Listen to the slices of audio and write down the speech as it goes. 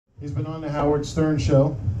He's been on the Howard Stern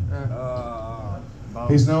show.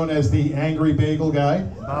 He's known as the Angry Bagel Guy.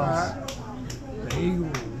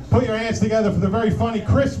 Put your hands together for the very funny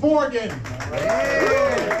Chris Morgan.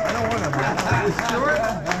 I don't want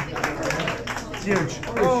him. Huge.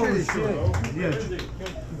 Oh, shit. Huge.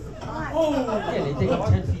 Oh! Yeah, they think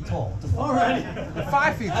I'm 10 feet tall. Alright. You're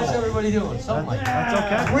 5 feet tall. How's everybody doing? Something like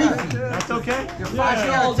that. That's okay. 3 feet. That's okay. You're 5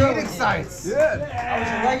 feet tall. Dating sites. I was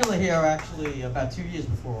a regular here actually about 2 years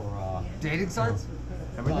before. Dating sites?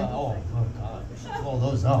 Everything? Oh God. All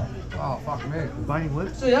those up. Oh, fuck me. Biting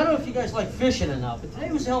lips? So I don't know if you guys like fishing or not, but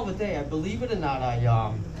today was a hell of a day. I believe it or not, I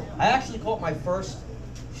actually caught my first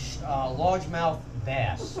largemouth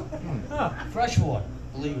bass. Freshwater,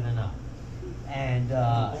 believe it or not. And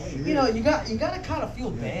you know, you gotta kind of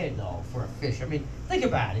feel bad though for a fish. I mean, think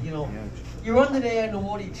about it. You know, you're under there in the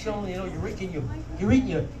water, you're chilling. You know, you're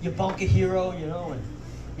eating your bunker hero. You know, and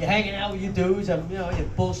you're hanging out with your dudes. And you know, you're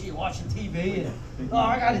bullshit, you're watching TV, and oh,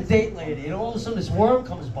 I got a date later. You know, all of a sudden this worm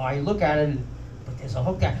comes by. You look at it, but there's a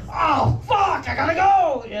hook there. Oh fuck, I gotta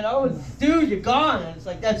go. You know, and dude, you're gone. And it's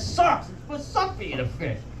like that sucks. It's supposed to suck for you to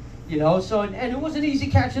fish. You know, so and it wasn't easy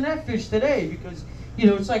catching that fish today because. You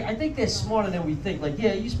know, it's like, I think they're smarter than we think. Like,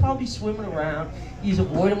 yeah, he's probably swimming around. He's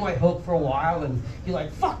avoiding my hook for a while. And you're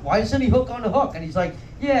like, fuck, why isn't he hook on the hook? And he's like,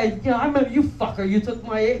 yeah, you know, I remember you fucker. You took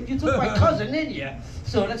my cousin, didn't you?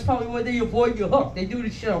 So that's probably why they avoid your hook. They do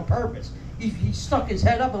this shit on purpose. He stuck his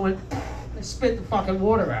head up and went and spit the fucking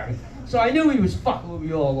water out. So I knew he was fucking with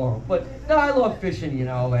me all along. But, no, I love fishing, you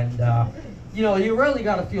know. And, you know, you really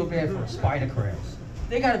got to feel bad for spider crabs.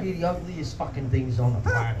 They got to be the ugliest fucking things on the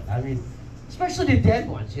planet. I mean... Especially the dead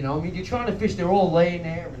ones, you know. I mean, you're trying to fish; they're all laying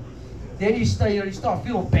there, and then you start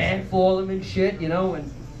feeling bad for them and shit, you know.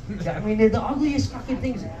 And I mean, they're the ugliest fucking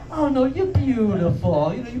things. Oh no, you're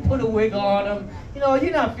beautiful. You know, you put a wig on them. You know,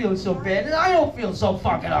 you're not feeling so bad, and I don't feel so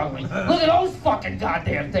fucking ugly. Look at those fucking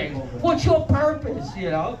goddamn things. What's your purpose,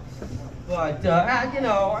 you know? But you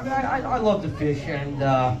know, I mean, I love to fish, and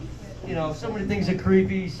you know, some of the things are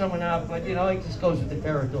creepy, some are not. But you know, it just goes with the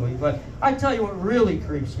territory. But I tell you what really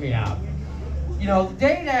creeps me out. You know, the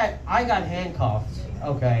day that I got handcuffed,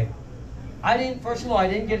 okay, first of all, I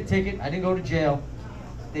didn't get a ticket. I didn't go to jail.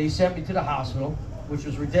 They sent me to the hospital, which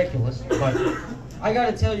was ridiculous. But I got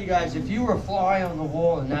to tell you guys, if you were a fly on the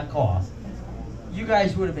wall in that car, you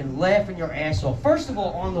guys would have been laughing your ass off. First of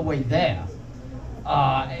all, on the way there,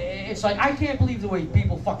 it's like, I can't believe the way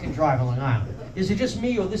people fucking drive on Long Island. Is it just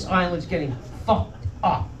me or this island's getting fucked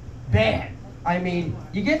up bad? I mean,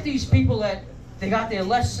 you get these people that they got their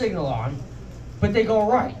left signal on, but they go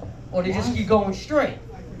right, or they just keep going straight.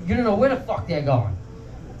 You don't know where the fuck they're going.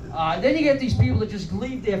 Then you get these people that just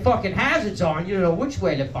leave their fucking hazards on. You don't know which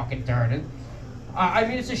way they're fucking turning. I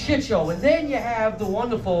mean, it's a shit show. And then you have the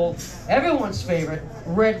wonderful, everyone's favorite,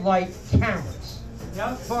 red light cameras.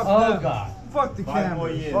 Yeah, fuck Oh, them. God. Fuck the 5 more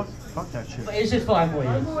cameras. years. Fuck that shit. Is it 5 more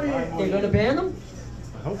years? They're going to ban them?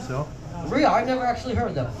 I hope so. Real, I've never actually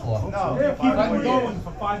heard that before. No, They're keeping 5 more them going years.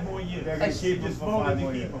 for 5 more years. They're going to keep them Just for voted 5 to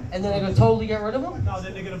more keep years. them. And then they're going to totally get rid of them? No,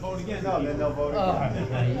 then they're going to vote again. No, then they'll vote Oh,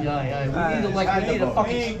 again. yeah. We need them like we need a They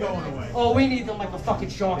fucking... ain't going away. Oh, we need them like a fucking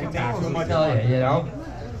shark attack, Too let me much tell you, you know?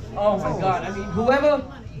 Oh my God, I mean, whoever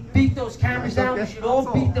beat those cameras down, we should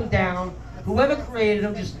all beat them down. Whoever created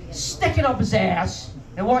them, just stick it up his ass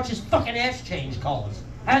and watch his fucking ass change colors.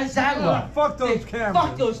 How does that look? Fuck those cameras.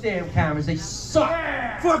 Fuck those damn cameras, they suck.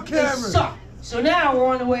 Fuck They cameras. suck. So now we're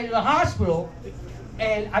on the way to the hospital,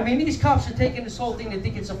 and I mean, these cops are taking this whole thing, they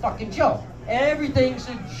think it's a fucking joke. Everything's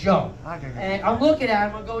a joke. And I'm looking at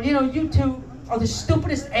them, I'm going, you know, you two are the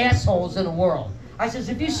stupidest assholes in the world. I says,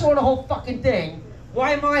 if you saw the whole fucking thing,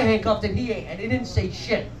 why am I handcuffed and he ain't? And he didn't say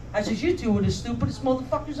shit. I says, you two are the stupidest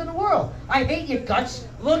motherfuckers in the world. I hate your guts.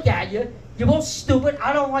 Look at you. You're both stupid.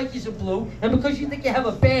 I don't like you in blue. And because you think you have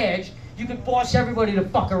a badge, you can boss everybody to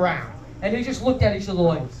fuck around. And they just looked at each other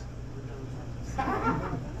like,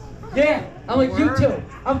 yeah, I'm like, you two.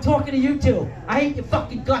 I'm talking to you two. I hate your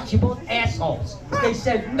fucking guts. You're both assholes. They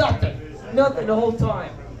said nothing. Nothing the whole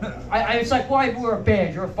time. It's like, why wear a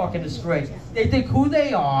badge? You're a fucking disgrace. They think who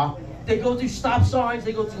they are. They go through stop signs.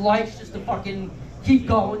 They go through lights just to fucking keep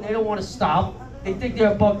going. They don't want to stop. They think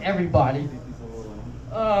they're above everybody.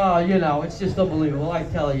 You know, it's just unbelievable. I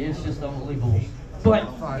tell you, it's just unbelievable. But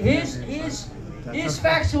here's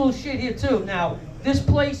factual shit here too. Now, this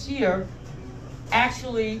place here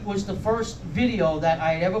actually was the first video that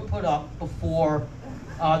I had ever put up before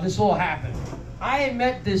this all happened. I had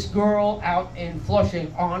met this girl out in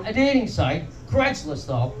Flushing on a dating site, Craigslist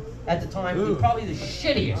though, at the time, probably the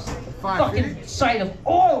shittiest fucking site of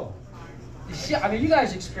all. The shit. I mean, you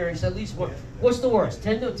guys experienced at least what? What's the worst?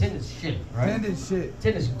 Tinder. Tinder's shit, right? Tinder's shit.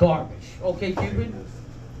 Tinder's garbage. Okay, Cupid.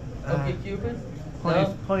 Okay, Cupid.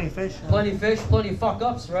 No? Plenty of fish. Plenty of fish, plenty of fuck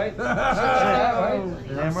ups, right? Something like that, right?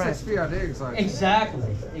 Damn right. 6 feet out there, excited. Exactly.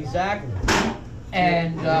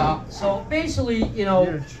 And so basically, you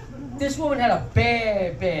know, this woman had a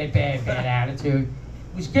bad attitude.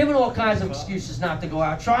 Was giving all kinds of excuses not to go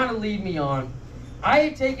out, trying to lead me on. I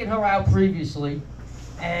had taken her out previously,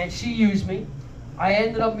 and she used me. I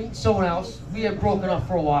ended up meeting someone else. We had broken up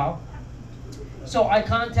for a while. So I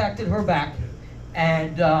contacted her back,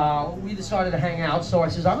 and we decided to hang out. So I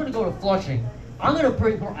says, I'm going to go to Flushing. I'm going to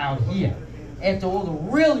bring her out here after all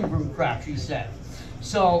the really rude crap she said.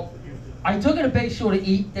 So I took her to Bay Shore to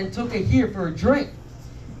eat, then took her here for a drink.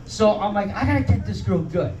 So I'm like, I got to get this girl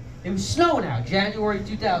good. It was snowing out, January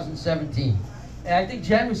 2017. And I think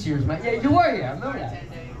Jen was here. Yeah, you were here. I remember that.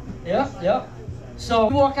 Yep. So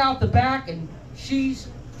we walk out the back, and she's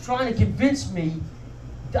trying to convince me.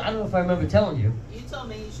 I don't know if I remember telling you. You told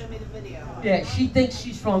me, you showed me the video. Yeah, she thinks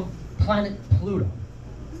she's from planet Pluto.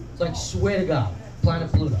 It's like, swear to God,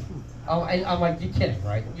 planet Pluto. Oh, and I'm like, you're kidding,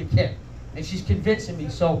 right? You're kidding. And she's convincing me.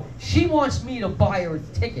 So she wants me to buy her a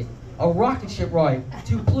ticket, a rocket ship ride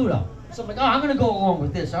to Pluto. So I'm like, oh, I'm going to go along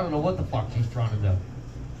with this. I don't know what the fuck she's trying to do.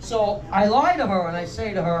 So I lie to her and I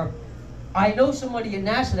say to her, I know somebody at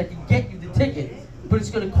NASA that can get you the ticket, but it's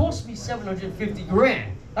going to cost me $750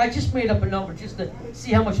 grand. I just made up a number just to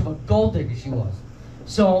see how much of a gold digger she was.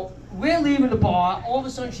 So we're leaving the bar. All of a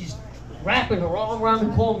sudden she's wrapping her arm around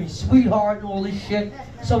me, calling me sweetheart and all this shit.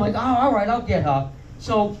 So I'm like, oh, all right, I'll get her.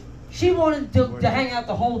 So she wanted to hang out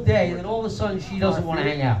the whole day, and then all of a sudden she doesn't want to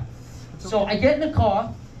hang out. So I get in the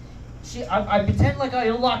car. I pretend like I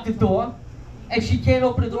unlocked the door, and she can't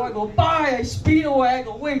open the door. I go, bye, I speed away. I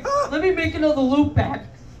go, wait, let me make another loop back.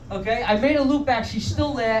 Okay, I made a loop back. She's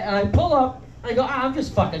still there, and I pull up. I go, I'm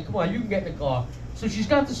just fucking, come on, you can get in the car. So she's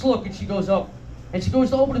got this look, and she goes up, and she goes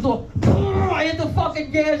to open the door. I hit the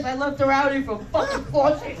fucking gas. I left her out here for fucking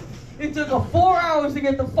Flushing. It took her 4 hours to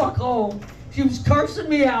get the fuck home. She was cursing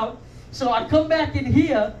me out. So I come back in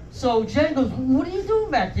here. So Jen goes, what are you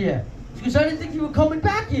doing back here? She goes, I didn't think you were coming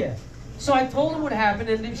back here. So I told her what happened,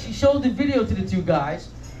 and then she showed the video to the two guys.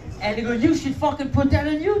 And they go, you should fucking put that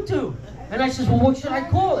on YouTube. And I says, well, what should I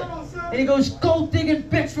call it? And he goes, gold digging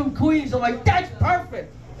bitch from Queens. I'm like, that's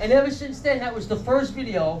perfect. And ever since then, that was the first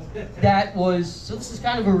video that was, so this is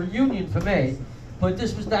kind of a reunion for me, but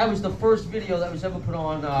that was the first video that was ever put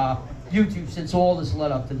on YouTube since all this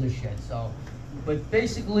led up to this shit. So, but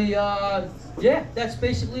basically, yeah, that's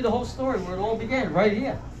basically the whole story where it all began, right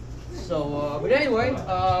here. So, but anyway,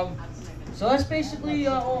 so that's basically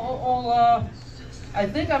all I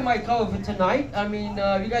think I might cover for tonight. I mean,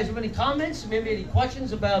 if you guys have any comments, maybe any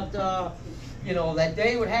questions about, you know, that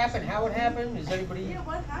day, what happened, how it happened? Does anybody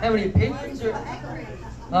have any opinions? Or,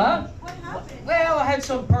 huh? What happened? Well, I had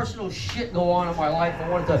some personal shit go on in my life. I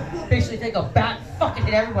wanted to basically take a bat, fucking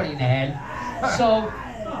hit everybody in the head. So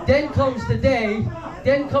then comes the day,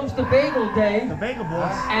 then comes the bagel day. The bagel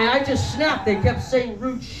boys. And I just snapped. They kept saying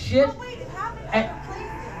rude shit. But wait, it happened And- on the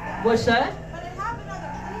police. What's that? But it happened on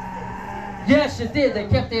the police. Yes, it did. They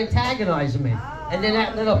kept antagonizing me. And then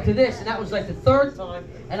that led up to this, and that was like the third time,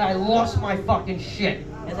 and I lost my fucking shit.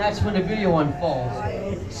 And that's when the video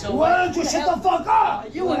unfolds. So Why don't you shut the fuck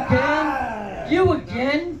up? You again? You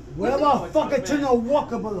again? Where the fuck it turn a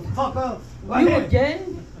walker, motherfucker? Right You here.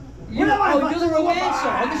 again? You, What am I oh, about you're the to do? romancer.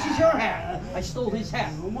 Oh, this is your hat. I stole his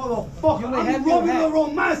hat. You motherfucker, You may I'm have your Romeo hat. the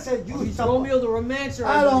Romancer, you He's sucker. Romeo the romancer.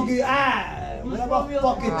 I don't He's- give whatever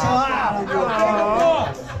fucking time.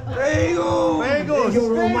 There you go. Bagels.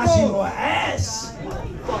 You're romancing your ass.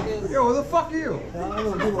 Yo, who the fuck are you? I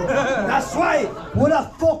don't give a- That's right. What the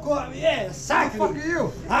fuck are yeah, Who exactly. the fuck are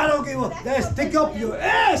you? I don't give a let's stick up your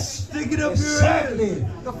ass. Stick it up exactly. your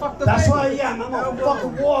ass. The fuck the That's bagel? why I am. I'm a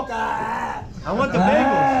fucking walker. I want the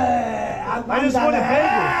bagels. I just want a bagel.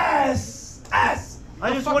 Ass.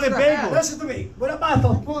 I just fuck's want a the bagel. hat? Listen to me. What about the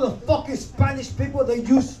motherfucking Spanish people? They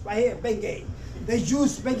use right here, Bengay. They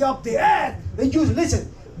use Bengay up the ass. They use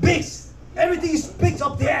listen, bigs. Everything is bigs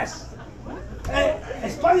up the ass.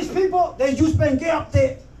 Spanish people, they use Bengay up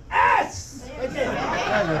the ass. Right there.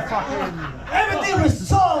 Yeah, you fucking... Everything is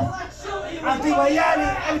soft.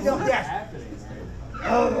 Antibayani, everything up the ass.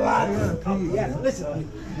 Alright. Yes,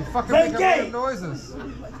 listen. You fucking Bengay. making random noises.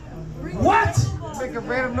 What? Making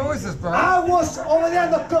random noises, bro. I was over there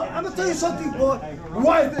in the club. I'm gonna tell you something, boy.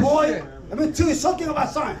 White boy. shit. I'm gonna tell you something about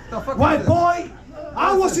something. The fuck White is this? boy.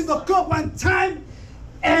 I was in the club one time,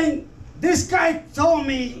 and this guy told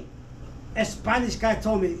me, a Spanish guy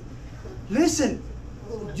told me, listen,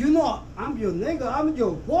 you know, I'm your nigga, I'm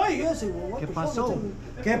your boy. Yes. Well, what ¿Qué the fuck pasó? is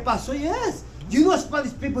that? ¿Qué pasó? Yes. You know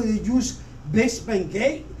Spanish people, they use Big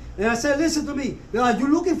Bengay. And I said, listen to me. Are you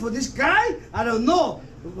looking for this guy? I don't know.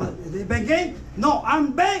 Bengay? No,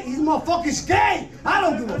 I'm bang. He's motherfucking gay. I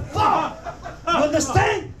don't give a fuck. You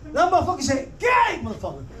understand? That motherfucker say, gay,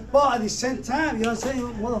 motherfucker. But at the same time, you know what I'm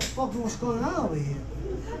saying? Motherfucker, what's going on over here?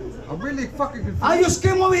 I'm really fucking confused. I just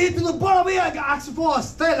came over here to the bar over here. I asked for a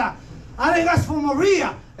Stella. I didn't ask for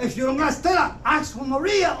Maria. If you don't got Stella, ask for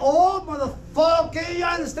Maria. Oh, motherfucker, you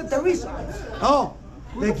understand Teresa? Oh,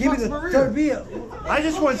 they the give me fuck's the Maria? third beer. I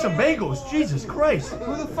just want some bagels. Jesus Christ.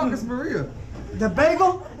 Who the fuck is Maria? The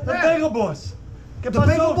bagel? The Yeah. bagel boss. ¿Qué The pasó,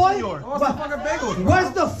 bagel boy? señor? What's the fucking bagels? What's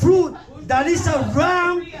the fruit that is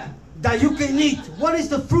around that you can eat? What is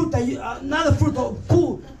the fruit that you, not a fruit, or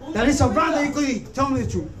food that is around that you can eat? Tell me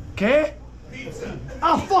the truth. ¿Qué?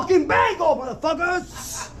 A fucking bagel,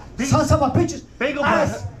 motherfuckers! Sons of a bitches. Bagel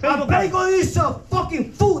As bus. a Bagel bagel bus. is a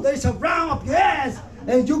fucking food that is around up your ass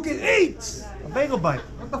and you can eat. A bagel bite.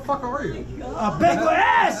 What the fuck are you? A bagel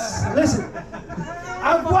ass! Listen,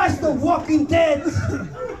 I watched The Walking Dead.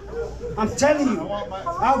 I'm telling you,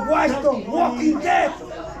 I watched The Walking Dead.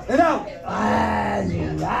 And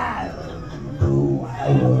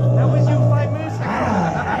That was you 5 minutes ago.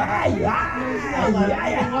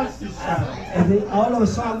 and then all of a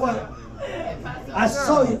sudden, what? I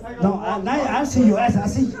saw you. No, I see your ass. I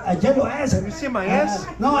see a yellow ass. You see my ass?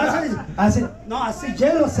 No, I see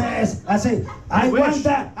yellow ass. I say, I wish. want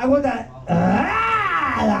that. I want that.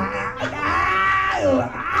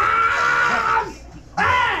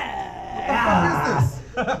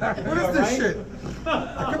 What is this shit?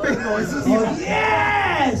 I can make noises. Oh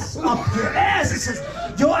yes! Up your ass. It says,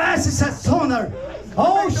 your ass is a sonar.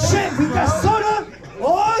 Oh shit, we got sonar.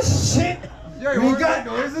 Oh shit. Yeah, you We want to got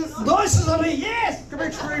make noises? noises on it. Yes. You can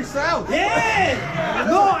make strange sounds. Yeah.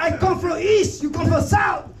 No, I come from east. You come from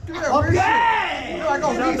south. Come here, Up where's your shit? ass. No, I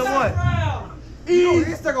go Shout out east. to what? You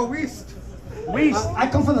go east, I go east. West. I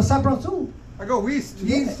come from the South Bronx too. I go east.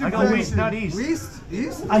 East. I go west, not east. East?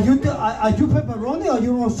 East? Are you pepperoni? Are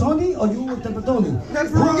you rosoni? Or you pepperoni?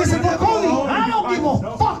 That's Who gets a pepperoni. pepperoni? I don't give a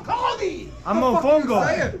fuck, Cody. I'm What the fuck you mofongo.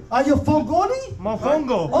 saying? Are you fongoni?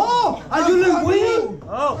 Mofongo. Oh, are you linguini?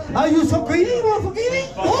 Oh. Are you zucchini, motherfuckini?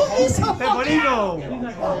 Oh, he's a fucking. Pepperino.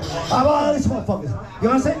 How about this motherfuckers? You know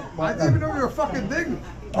what I'm saying? I didn't even know you were a fucking thing.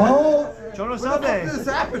 Oh, Yo no When the fuck did sabe. this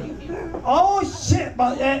happen? oh shit,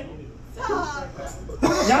 but ya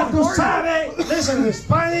tú sabes, listen in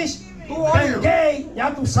Spanish, Who are you? gay,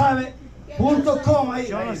 ya tú sabes, .com ahí.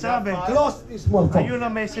 Yo no sabe. Close this motherfucker.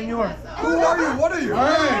 Ayúdame, señor. Who are you? What are you?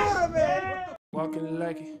 Walking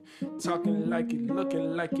like it, talking like it,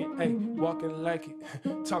 looking like it, ayy. Walking like it,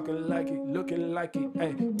 talking like it, looking like it,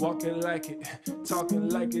 ayy. Walking like it, talking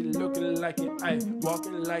like it, looking like it, ayy.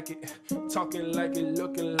 Walking like it, talking like it,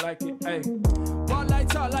 looking like it, ayy. Walk like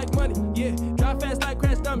talk like money, yeah. Drive fast like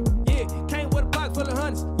crash dummy.